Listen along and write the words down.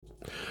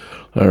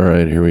All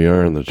right, here we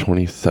are on the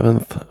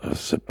 27th of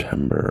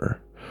September.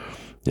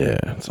 Yeah,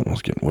 it's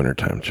almost getting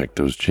wintertime. Check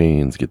those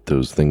chains, get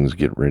those things,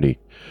 get ready,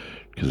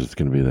 because it's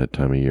going to be that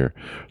time of year.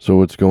 So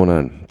what's going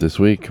on? This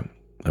week,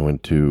 I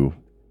went to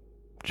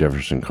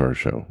Jefferson Car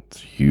Show.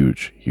 It's a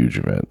huge, huge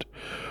event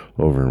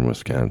over in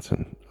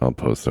Wisconsin. I'll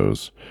post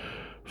those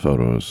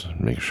photos,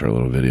 make a short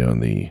little video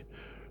on the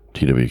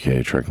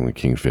TWK Trekking with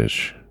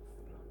Kingfish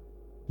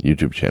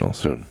YouTube channel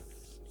soon.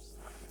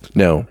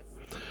 Now,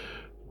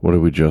 what did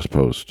we just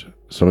post?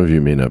 Some of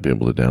you may not be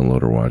able to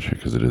download or watch it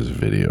because it is a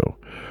video.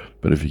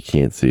 But if you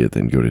can't see it,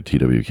 then go to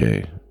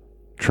TWK,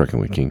 Trucking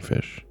with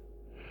Kingfish,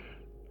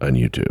 on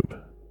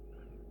YouTube,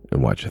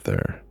 and watch it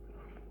there.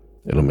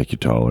 It'll make you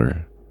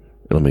taller.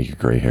 It'll make your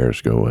gray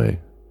hairs go away.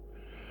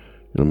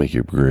 It'll make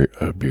your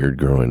beard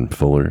grow in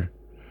fuller.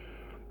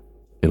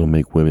 It'll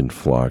make women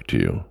flock to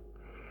you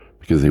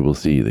because they will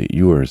see that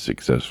you are a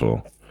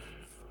successful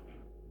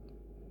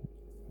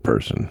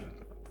person.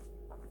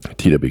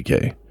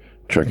 TWK,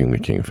 Trucking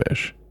with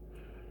Kingfish,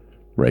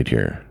 right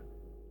here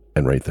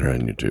and right there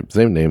on YouTube.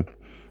 Same name,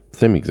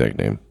 same exact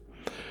name.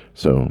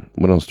 So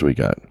what else do we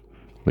got?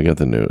 We got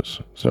the news.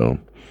 So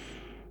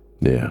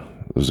yeah,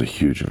 it was a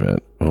huge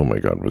event. Oh my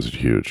God, was it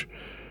huge.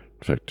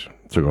 In fact,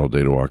 it took all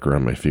day to walk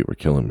around. My feet were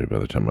killing me by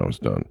the time I was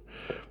done.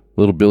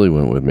 Little Billy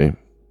went with me,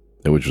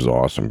 which was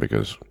awesome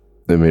because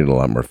it made it a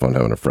lot more fun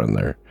having a friend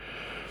there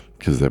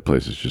because that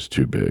place is just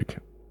too big.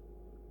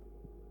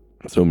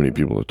 So many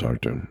people to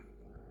talk to.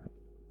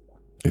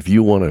 If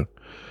you want to,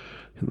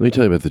 let me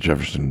tell you about the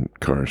Jefferson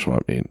Car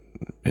Swap Meet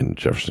in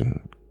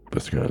Jefferson,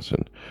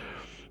 Wisconsin.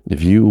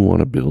 If you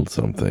want to build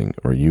something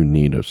or you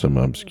need some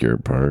obscure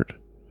part,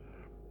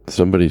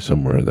 somebody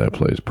somewhere at that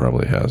place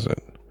probably has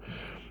it.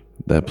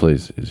 That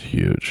place is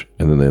huge.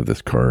 And then they have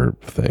this car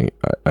thing.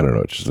 I don't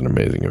know. It's just an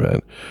amazing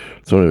event.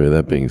 So anyway,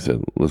 that being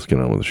said, let's get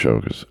on with the show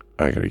because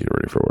I got to get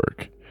ready for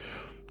work.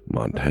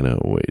 Montana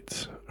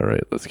awaits. All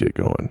right, let's get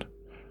going.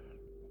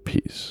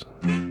 Peace.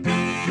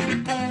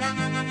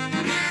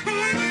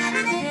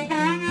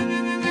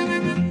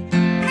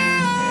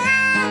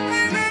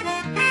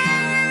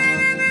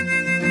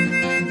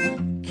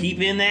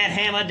 Keeping that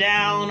hammer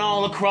down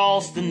all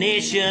across the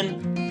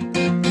nation.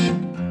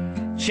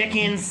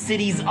 Checking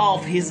cities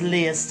off his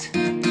list.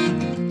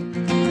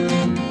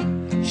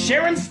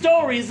 Sharing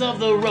stories of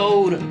the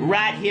road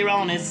right here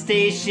on his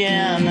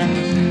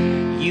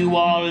station. You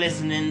are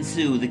listening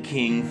to the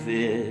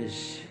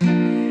Kingfish.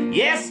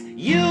 Yes,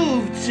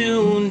 you've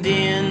tuned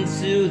in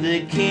to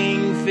the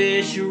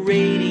Kingfish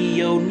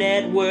Radio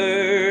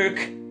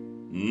Network.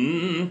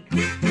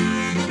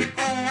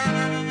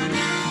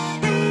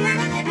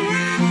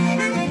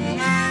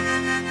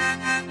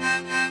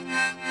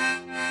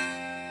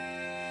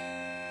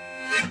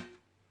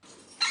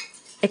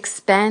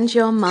 Expand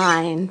your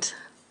mind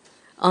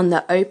on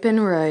the open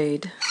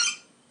road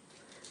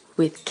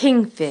with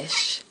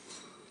Kingfish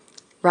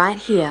right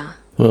here.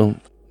 Well,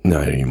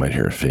 now you might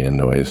hear a fan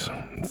noise.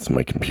 It's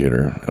my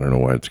computer. I don't know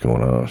why it's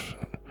going off.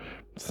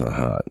 It's not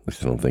hot. At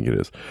least I don't think it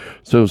is.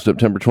 So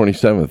September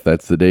 27th,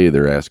 that's the day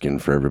they're asking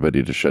for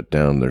everybody to shut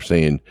down. They're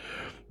saying,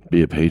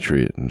 be a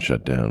patriot and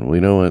shut down. Well,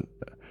 you know what?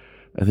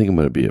 I think I'm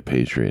going to be a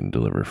patriot and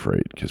deliver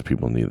freight because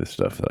people need the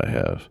stuff that I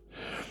have.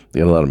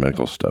 They got a lot of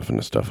medical stuff and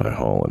the stuff I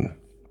haul, and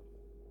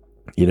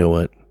you know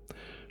what?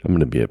 I'm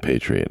going to be a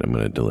patriot. I'm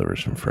going to deliver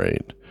some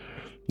freight.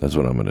 That's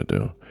what I'm going to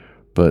do.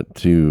 But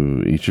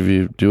to each of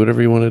you, do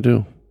whatever you want to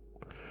do.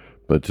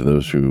 But to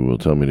those who will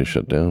tell me to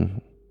shut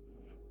down,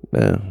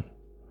 I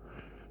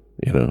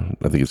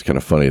think it's kind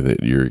of funny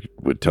that you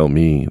would tell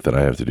me that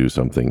I have to do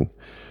something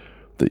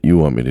that you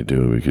want me to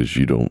do because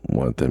you don't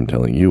want them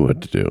telling you what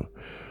to do.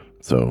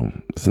 So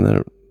isn't that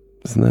a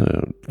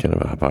kind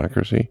of a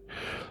hypocrisy?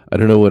 I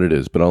don't know what it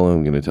is, but all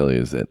I'm going to tell you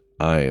is that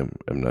I am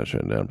not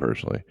shutting down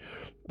personally,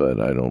 but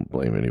I don't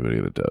blame anybody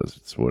that does.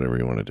 It's whatever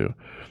you want to do.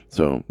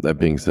 So that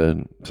being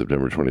said,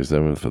 September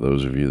 27th, for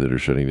those of you that are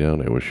shutting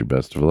down, I wish you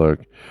best of luck.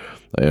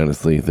 I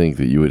honestly think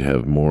that you would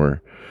have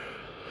more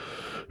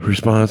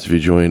response if you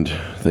joined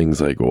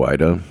things like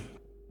WIDA,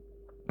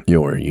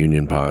 or a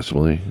union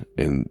possibly,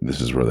 and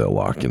this is where they'll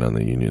lock in on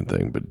the union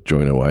thing, but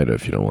join a WIDA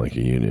if you don't like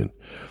a union.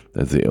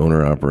 That's the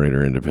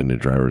Owner-Operator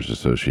Independent Drivers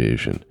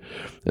Association.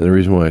 And the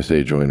reason why I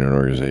say join an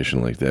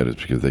organization like that is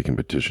because they can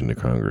petition to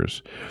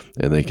Congress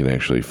and they can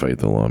actually fight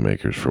the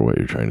lawmakers for what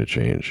you're trying to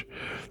change.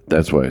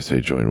 That's why I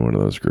say join one of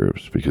those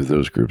groups, because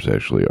those groups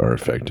actually are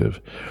effective.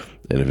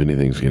 And if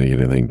anything's going to get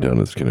anything done,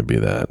 it's going to be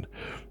that.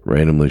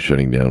 Randomly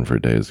shutting down for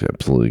a day is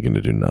absolutely going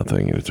to do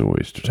nothing, and it's a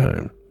waste of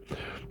time.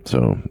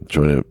 So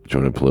join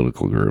a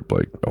political group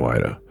like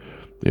OIDA,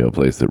 a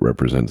place that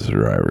represents the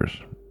drivers.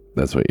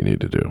 That's what you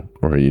need to do,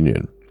 or a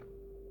union.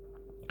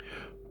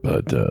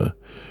 But,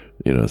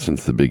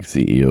 since the big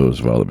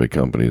CEOs of all the big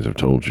companies have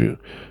told you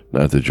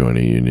not to join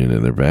a union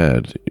and they're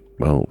bad,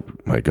 well,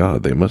 my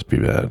God, they must be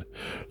bad.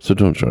 So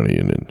don't join a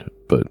union,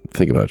 but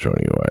think about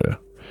joining OIDA.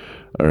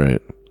 All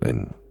right.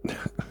 And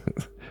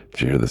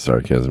did you hear the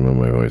sarcasm in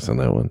my voice on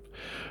that one?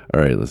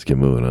 All right, let's get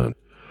moving on.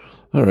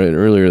 All right,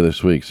 earlier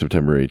this week,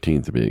 September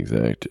 18th to be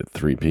exact, at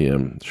 3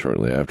 p.m.,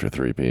 shortly after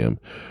 3 p.m.,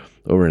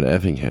 over in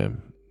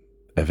Effingham.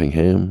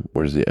 Effingham?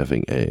 Where's the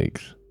effing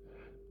eggs?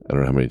 I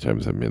don't know how many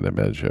times I've made that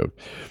bad joke.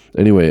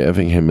 Anyway,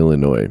 Effingham,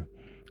 Illinois.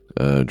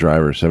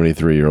 Driver,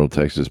 73-year-old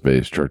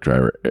Texas-based truck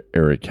driver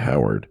Eric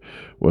Howard,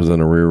 was on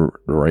the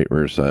right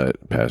rear side,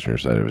 passenger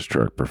side of his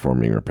truck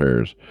performing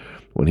repairs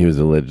when he was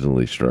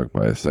allegedly struck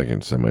by a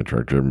second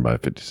semi-truck driven by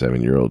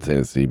 57-year-old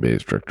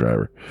Tennessee-based truck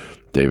driver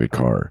David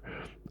Carr.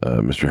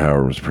 Mr.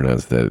 Howard was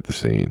pronounced dead at the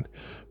scene.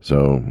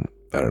 So,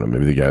 I don't know,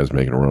 maybe the guy was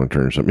making a wrong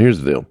turn or something.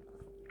 Here's the deal.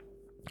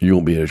 You're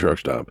going to be at a truck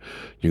stop.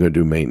 You're going to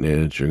do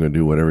maintenance. You're going to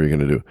do whatever you're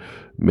going to do.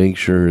 Make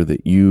sure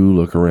that you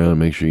look around.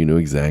 Make sure you know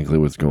exactly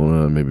what's going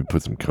on. Maybe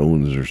put some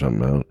cones or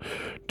something out.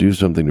 Do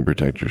something to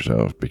protect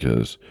yourself,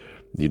 because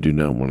you do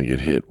not want to get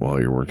hit while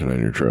you're working on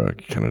your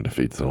truck. It kind of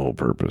defeats the whole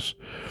purpose.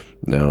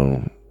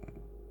 Now,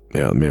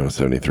 yeah, the man was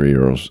 73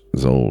 years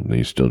old and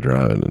he's still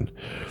driving. And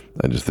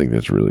I just think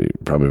that's really,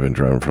 probably been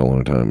driving for a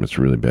long time. It's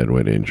a really bad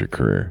way to end your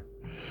career.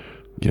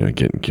 You know,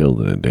 getting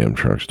killed at a damn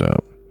truck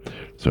stop.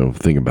 So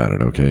think about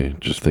it, okay?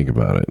 Just think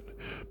about it.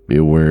 Be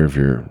aware of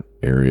your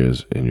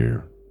areas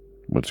and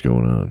what's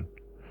going on.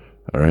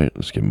 All right,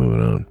 let's get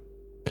moving on.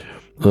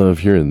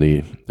 If you're in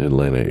the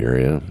Atlanta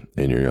area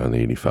and you're on the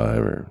 85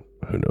 or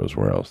who knows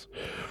where else,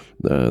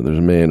 there's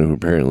a man who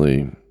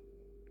apparently,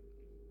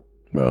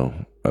 well,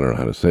 I don't know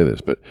how to say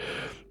this, but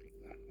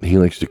he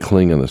likes to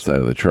cling on the side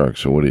of the truck.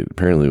 So what he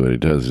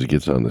does is he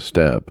gets on the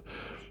step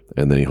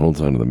and then he holds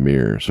onto the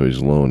mirror, so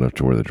he's low enough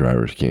to where the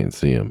drivers can't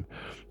see him.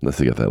 Unless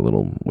they got that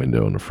little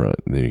window in the front,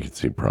 and then you can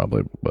see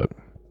probably, but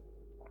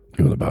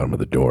on the bottom of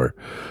the door.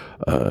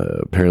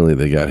 Apparently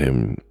they got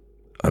him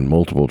on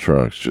multiple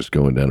trucks just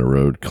going down a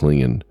road,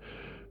 clinging,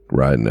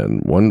 riding. On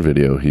one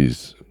video,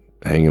 he's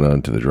hanging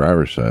on to the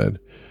driver's side.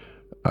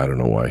 I don't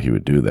know why he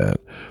would do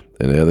that.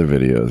 And the other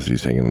videos,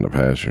 he's hanging on the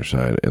passenger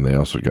side, and they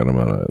also got him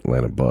on an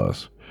Atlanta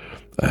bus,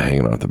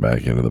 hanging off the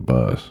back end of the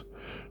bus.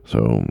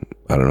 So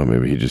I don't know,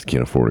 maybe he just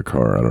can't afford a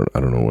car. I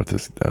don't know what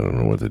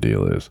the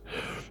deal is.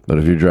 But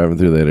if you're driving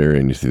through that area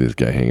and you see this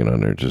guy hanging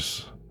on there,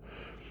 just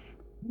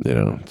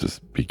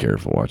be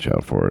careful. Watch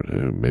out for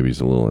it. Maybe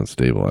he's a little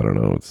unstable. I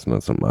don't know. It's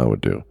not something I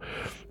would do.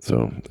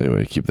 So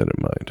anyway, keep that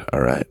in mind.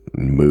 All right,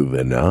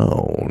 moving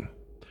on.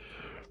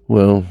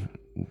 Well,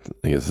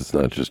 I guess it's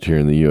not just here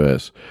in the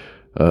U.S.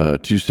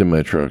 2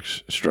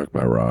 semi-trucks struck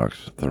by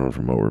rocks thrown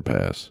from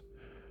overpass.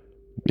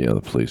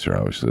 The police are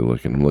obviously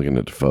looking. I'm looking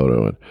at the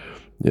photo, and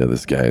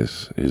this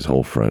guy's, his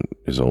whole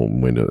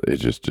window is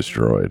just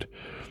destroyed.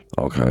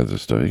 All kinds of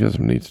stuff. He got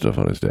some neat stuff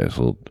on his desk.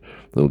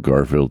 Little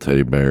Garfield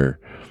teddy bear,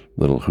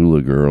 little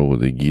hula girl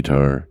with a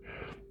guitar.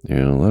 A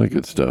lot of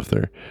good stuff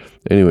there.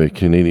 Anyway,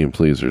 Canadian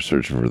police are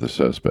searching for the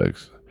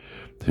suspects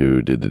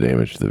who did the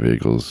damage to the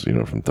vehicles,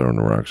 from throwing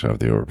the rocks off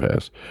the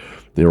overpass.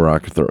 The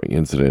rock throwing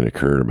incident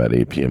occurred about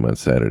 8 p.m. on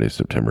Saturday,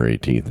 September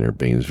 18th, near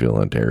Baynesville,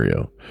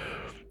 Ontario.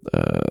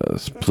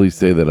 Police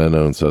say that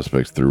unknown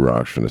suspects threw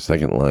rocks from the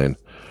second line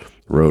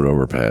road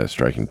overpass,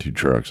 striking 2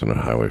 trucks on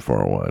Highway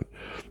 401.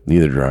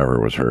 Neither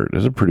driver was hurt.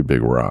 It's a pretty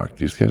big rock.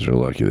 These guys are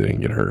lucky they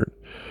didn't get hurt.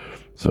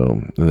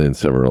 So, and then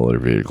several other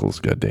vehicles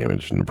got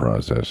damaged in the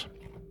process.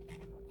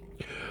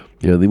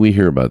 We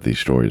hear about these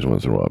stories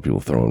once in a while. People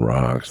throwing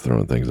rocks,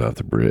 throwing things off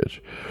the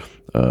bridge.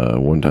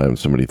 One time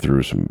somebody threw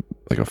a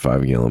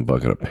 5-gallon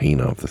bucket of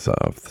paint off the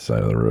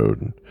side of the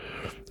road and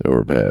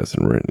overpass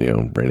and ran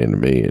into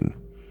me, and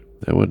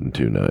that wasn't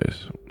too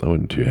nice. I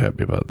wasn't too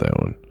happy about that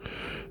one.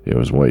 It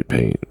was white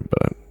paint,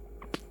 but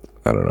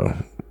I don't know.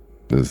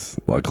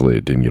 Luckily,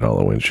 it didn't get all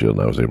the windshield,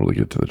 and I was able to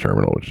get to the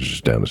terminal, which is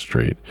just down the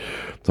street.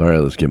 So, all right,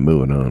 let's get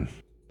moving on.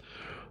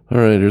 All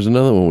right, here's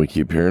another one we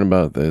keep hearing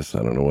about this.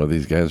 I don't know what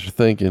these guys are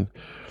thinking.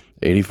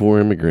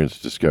 84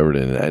 immigrants discovered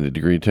in an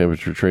 90-degree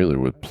temperature trailer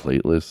with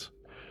plateless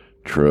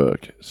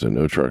truck. So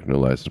no truck, no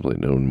license plate,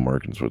 no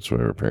markings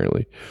whatsoever,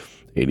 apparently.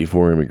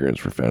 84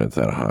 immigrants were found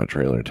inside a hot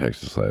trailer in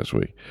Texas last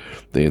week.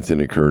 The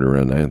incident occurred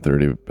around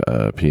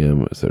 9:30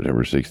 p.m.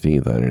 September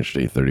 16th on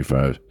Interstate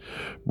 35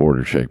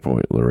 border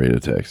checkpoint, Laredo,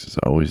 Texas.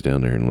 Always down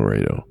there in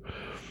Laredo.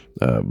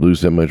 Blue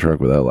semi-truck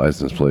without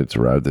license plates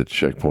arrived at the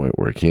checkpoint,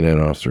 where a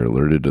canine officer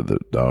alerted to the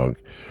dog.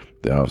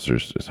 The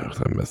officers,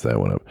 I messed that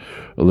one up,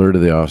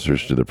 alerted the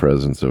officers to the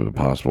presence of a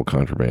possible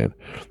contraband.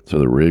 So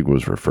the rig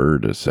was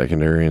referred to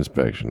secondary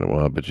inspection.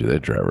 Well, I bet you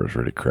that driver was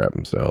ready to crap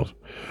themselves.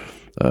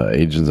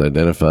 Agents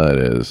identified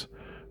as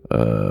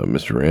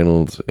Mr.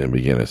 Reynolds and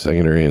began a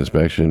secondary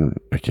inspection.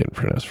 I can't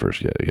pronounce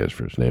the guy's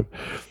first name.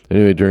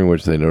 Anyway, during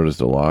which they noticed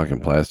a lock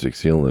and plastic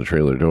seal in the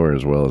trailer door,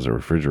 as well as a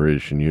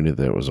refrigeration unit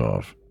that was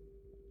off.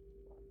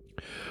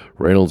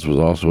 Reynolds was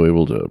also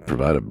able to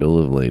provide a bill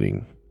of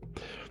lading.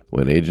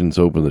 When agents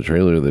opened the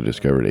trailer, they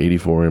discovered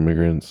 84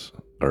 migrants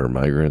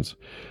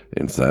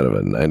inside of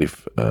a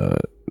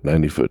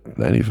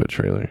 90-foot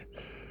trailer.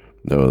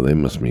 No, they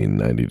must mean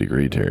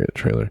 90-degree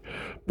trailer.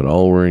 But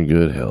all were in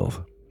good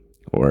health.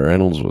 where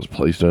Reynolds was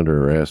placed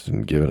under arrest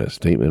and given a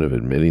statement of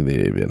admitting that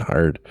he had been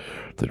hired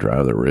to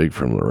drive the rig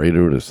from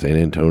Laredo to San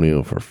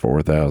Antonio for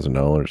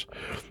 $4,000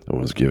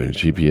 and was given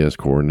GPS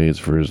coordinates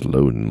for his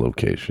loading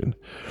location.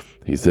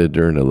 He said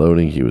during the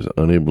loading he was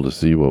unable to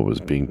see what was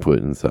being put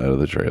inside of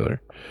the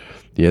trailer.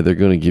 Yeah, they're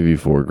going to give you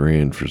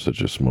 $4,000 for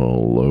such a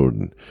small load.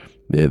 And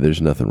yeah,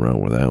 there's nothing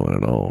wrong with that one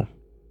at all.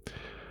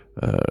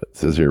 It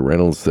says here,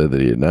 Reynolds said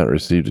that he had not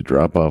received a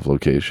drop-off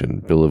location,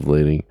 bill of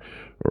lading,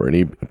 or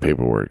any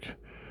paperwork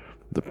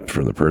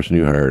from the person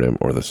who hired him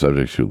or the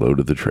subjects who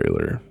loaded the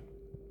trailer.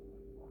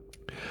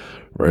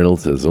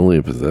 Reynolds has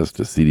only possessed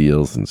a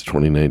CDL since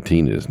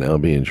 2019 and is now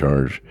being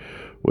charged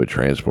with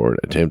transport,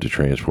 attempt to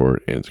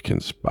transport, and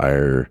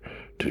conspire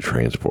to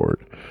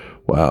transport.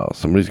 Wow,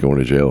 somebody's going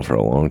to jail for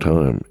a long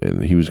time,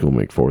 and he was going to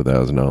make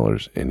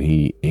 $4,000, and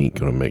he ain't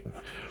going to make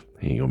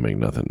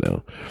nothing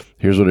now.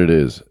 Here's what it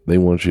is. They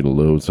want you to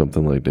load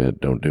something like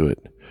that. Don't do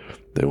it.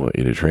 They want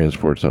you to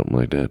transport something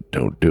like that.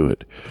 Don't do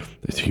it.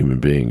 As human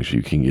beings,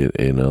 you can get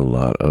in a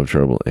lot of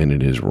trouble, and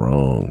it is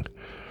wrong.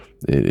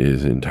 It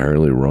is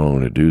entirely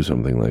wrong to do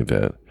something like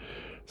that.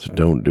 So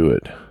don't do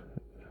it.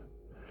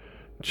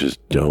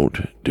 Just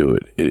don't do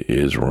it. It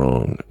is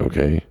wrong,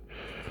 okay?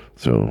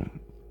 So,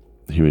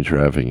 human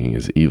trafficking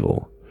is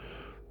evil.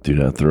 Do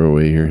not throw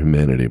away your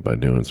humanity by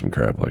doing some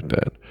crap like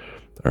that.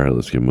 All right,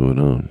 let's get moving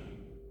on.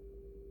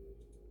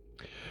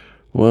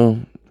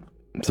 Well,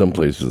 some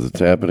places it's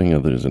happening,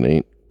 others it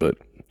ain't, but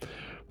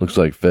looks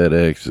like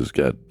FedEx has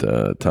got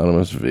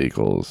autonomous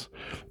vehicles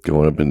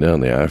going up and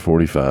down the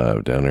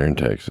I-45 down there in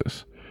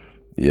Texas.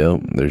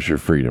 Yep, there's your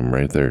freedom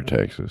right there,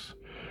 Texas.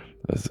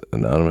 That's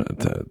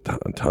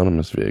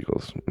autonomous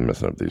vehicles. I'm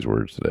messing up these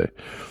words today.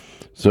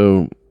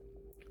 So,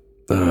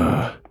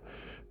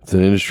 it's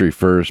an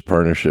industry-first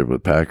partnership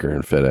with Packer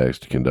and FedEx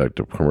to conduct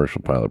a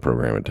commercial pilot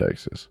program in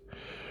Texas.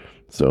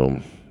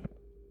 So,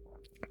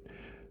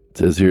 it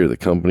says here, the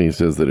company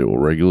says that it will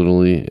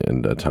regularly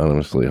and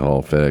autonomously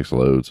haul FedEx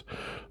loads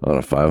on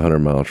a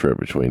 500-mile trip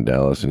between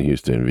Dallas and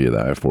Houston via the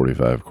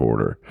I-45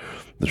 corridor.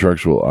 The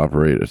trucks will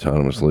operate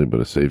autonomously, but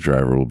a safe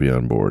driver will be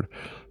on board.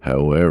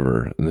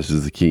 However, and this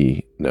is the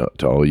key now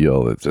to all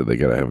y'all that said they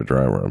got to have a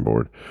driver on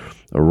board,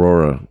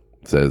 Aurora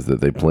says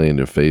that they plan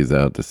to phase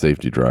out the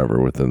safety driver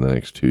within the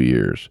next 2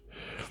 years.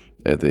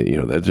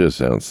 That just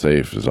sounds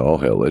safe as all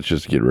hell. Let's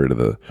just get rid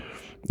of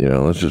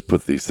let's just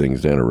put these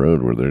things down a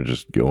road where they're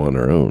just go on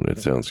their own. It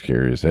sounds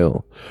scary as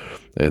hell.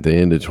 At the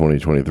end of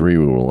 2023,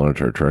 we will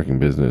launch our trucking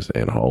business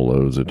and haul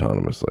loads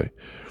autonomously.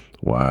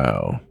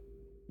 Wow.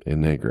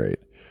 Isn't that great?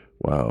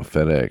 Wow,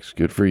 FedEx,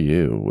 good for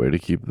you. Way to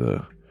keep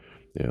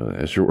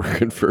as you're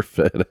working for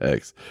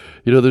FedEx.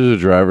 There's a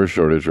driver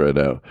shortage right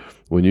now.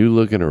 When you're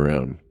looking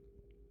around,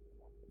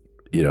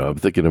 I'm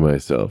thinking to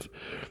myself,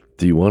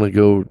 do you want to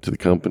go to the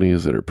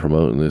companies that are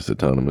promoting this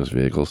autonomous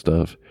vehicle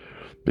stuff?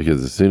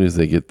 Because as soon as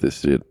they get this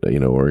shit, they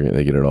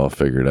get it all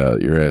figured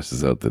out, your ass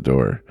is out the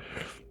door.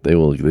 They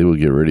will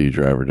get rid of you,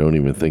 driver. Don't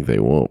even think they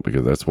won't,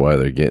 because that's why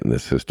they're getting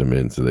this system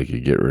in, so they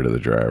could get rid of the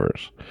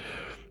drivers.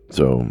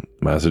 So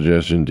my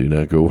suggestion, do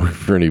not go work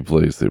for any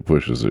place that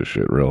pushes this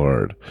shit real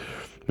hard,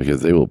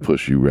 because they will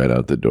push you right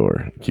out the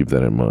door. Keep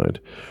that in mind.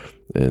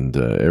 And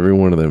every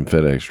one of them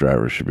FedEx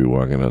drivers should be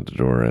walking out the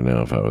door right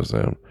now if I was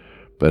them.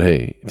 But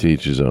hey, to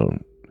each his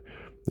own.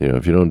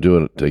 If you don't do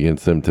it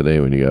against them today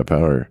when you got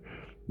power,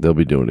 they'll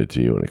be doing it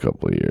to you in a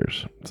couple of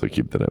years. So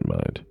keep that in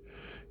mind.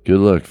 Good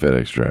luck,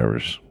 FedEx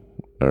drivers.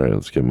 All right,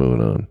 let's get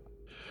moving on.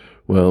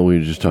 Well, we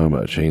were just talking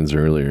about chains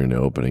earlier in the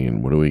opening,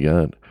 and what do we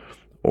got?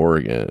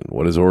 Oregon.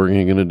 What is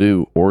Oregon going to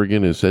do?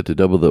 Oregon is set to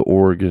double the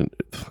Oregon.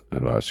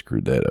 Oh, I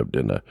screwed that up,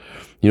 didn't I?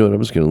 You know what?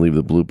 I'm just going to leave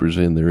the bloopers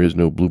in. There is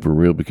no blooper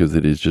reel because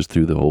it is just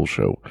through the whole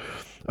show.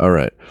 All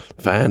right.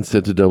 Fine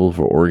set to double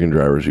for Oregon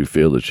drivers who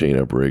fail to chain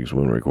up rigs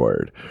when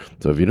required.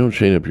 So if you don't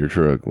chain up your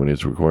truck when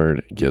it's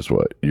required, guess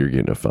what? You're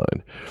getting a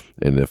fine.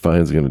 And the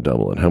fine's going to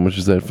double. And how much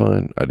is that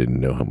fine? I didn't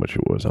know how much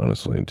it was,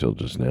 honestly, until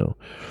just now.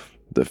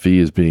 The fee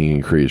is being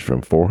increased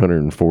from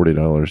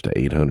 $440 to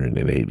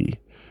 $880.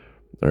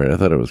 All right, I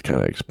thought it was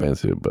kind of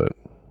expensive, but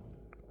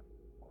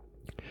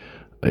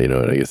I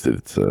guess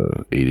it's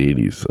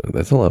 $880, so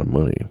that's a lot of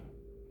money.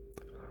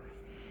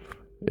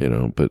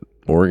 But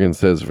Oregon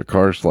says if a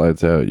car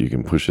slides out, you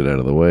can push it out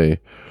of the way.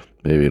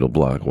 Maybe it'll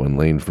block one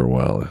lane for a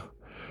while.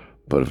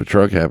 But if a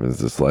truck happens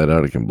to slide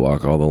out, it can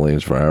block all the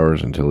lanes for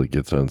hours until it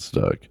gets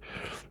unstuck.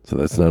 So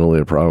that's not only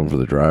a problem for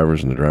the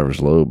drivers and the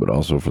driver's load, but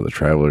also for the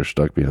travelers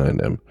stuck behind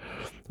them.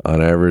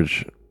 On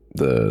average,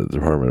 the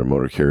Department of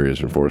Motor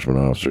Carriers Enforcement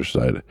Officers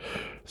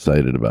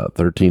cited about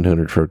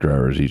 1,300 truck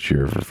drivers each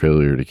year for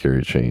failure to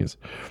carry chains.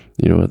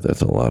 You know what?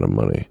 That's a lot of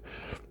money.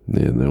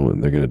 And then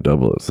they're going to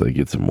double it so they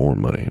get some more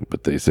money.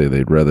 But they say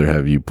they'd rather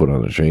have you put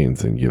on the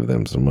chains than give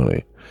them some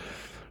money.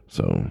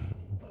 So,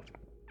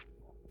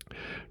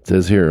 it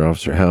says here,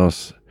 Officer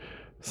House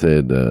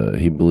said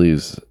he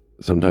believes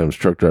sometimes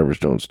truck drivers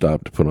don't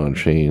stop to put on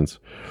chains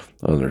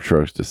on their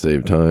trucks to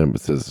save time,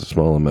 but says a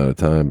small amount of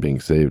time being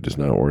saved is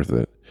not worth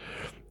it.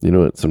 You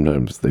know what?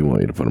 Sometimes they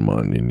want you to put them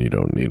on and you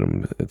don't need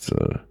them.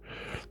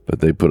 But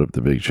they put up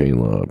the big chain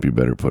law up. You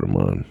better put them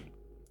on.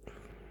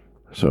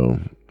 So,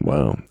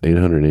 wow,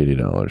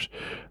 $880.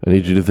 I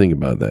need you to think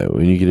about that.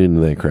 When you get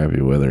into that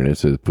crappy weather and it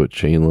says put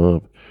chain law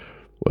up,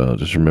 well,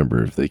 just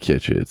remember, if they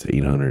catch you, it's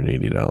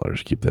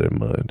 $880. Keep that in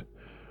mind.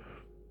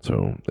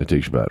 So it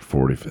takes about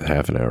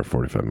half an hour,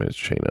 45 minutes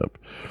to chain up.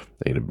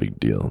 Ain't a big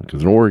deal.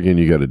 Because in Oregon,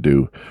 you got to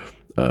do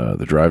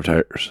the drive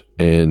tires,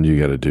 and you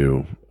got to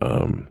do,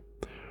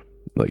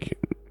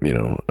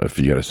 if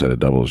you got a set of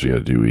doubles, you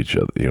got to do each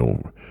other,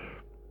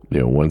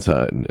 one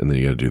side, and then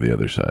you got to do the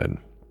other side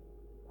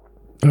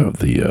of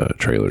the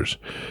trailers.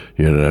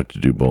 You don't have to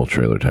do both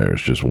trailer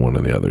tires, just one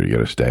and the other. You got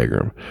to stagger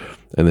them.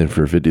 And then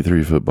for a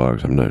 53-foot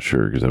box, I'm not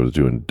sure, because I was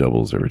doing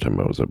doubles every time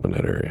I was up in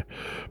that area.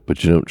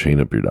 But you don't chain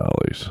up your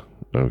dollies,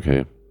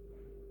 okay?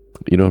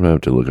 You don't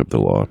have to look up the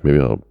law. Maybe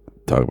I'll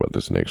talk about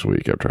this next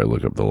week after I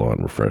look up the law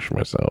and refresh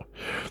myself,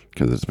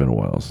 because it's been a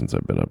while since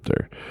I've been up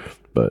there.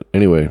 But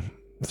anyway,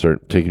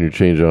 start taking your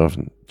chains off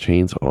and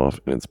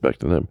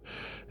inspecting them,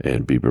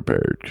 and be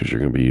prepared, because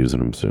you're going to be using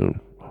them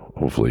soon.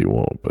 Hopefully you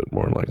won't, but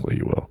more than likely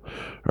you will.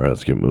 All right,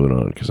 let's get moving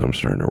on, because I'm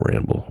starting to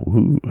ramble.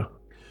 Woo.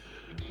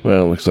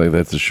 Well, looks like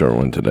that's a short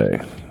one today.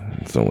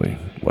 It's only,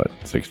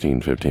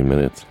 15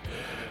 minutes?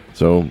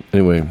 So,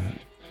 anyway,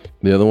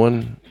 the other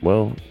one,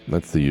 well,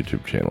 that's the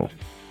YouTube channel.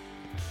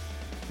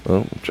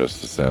 Well,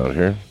 just the sound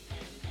here.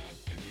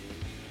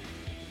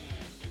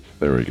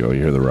 There we go.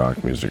 You hear the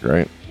rock music,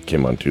 right?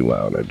 Came on too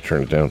loud. I had to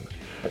turn it down.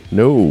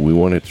 No, we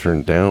want it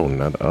turned down,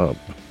 not up.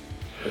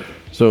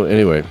 So,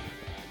 anyway,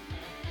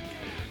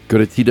 go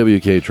to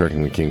TWK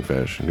Trucking with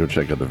Kingfish and go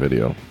check out the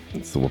video.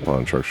 It's the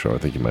Waupun Truck Show. I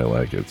think you might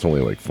like it. It's only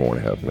like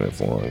 4.5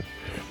 minutes long.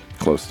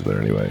 Close to there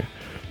anyway.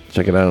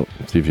 Check it out.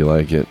 See if you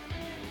like it.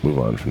 Move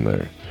on from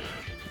there.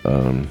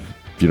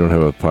 If you don't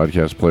have a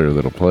podcast player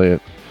that'll play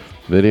it,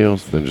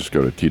 videos, then just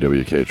go to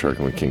TWK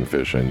Trucking with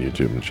Kingfish on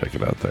YouTube and check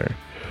it out there.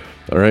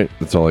 All right.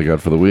 That's all I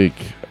got for the week.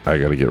 I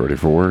got to get ready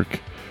for work.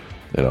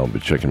 And I'll be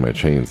checking my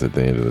chains at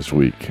the end of this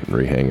week and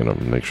rehanging them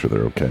and make sure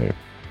they're okay.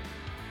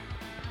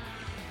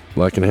 A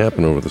lot can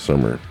happen over the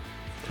summer.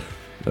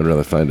 I'd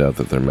rather find out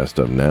that they're messed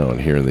up now and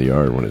here in the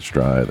yard when it's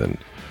dry than,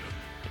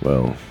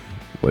 well,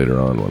 later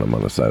on when I'm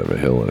on the side of a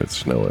hill and it's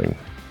snowing.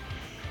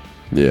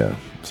 Yeah,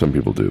 some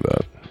people do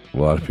that. A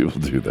lot of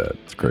people do that.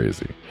 It's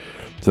crazy.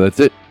 So that's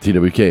it.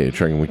 TWK,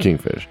 Trucking with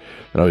Kingfish.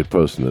 And I'll be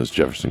posting those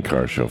Jefferson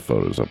Car Show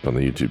photos up on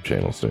the YouTube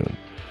channel soon.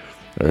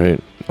 All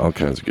right, all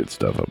kinds of good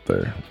stuff up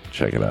there.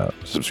 Check it out.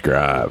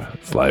 Subscribe.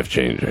 It's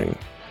life-changing.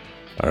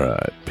 All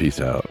right, peace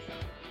out.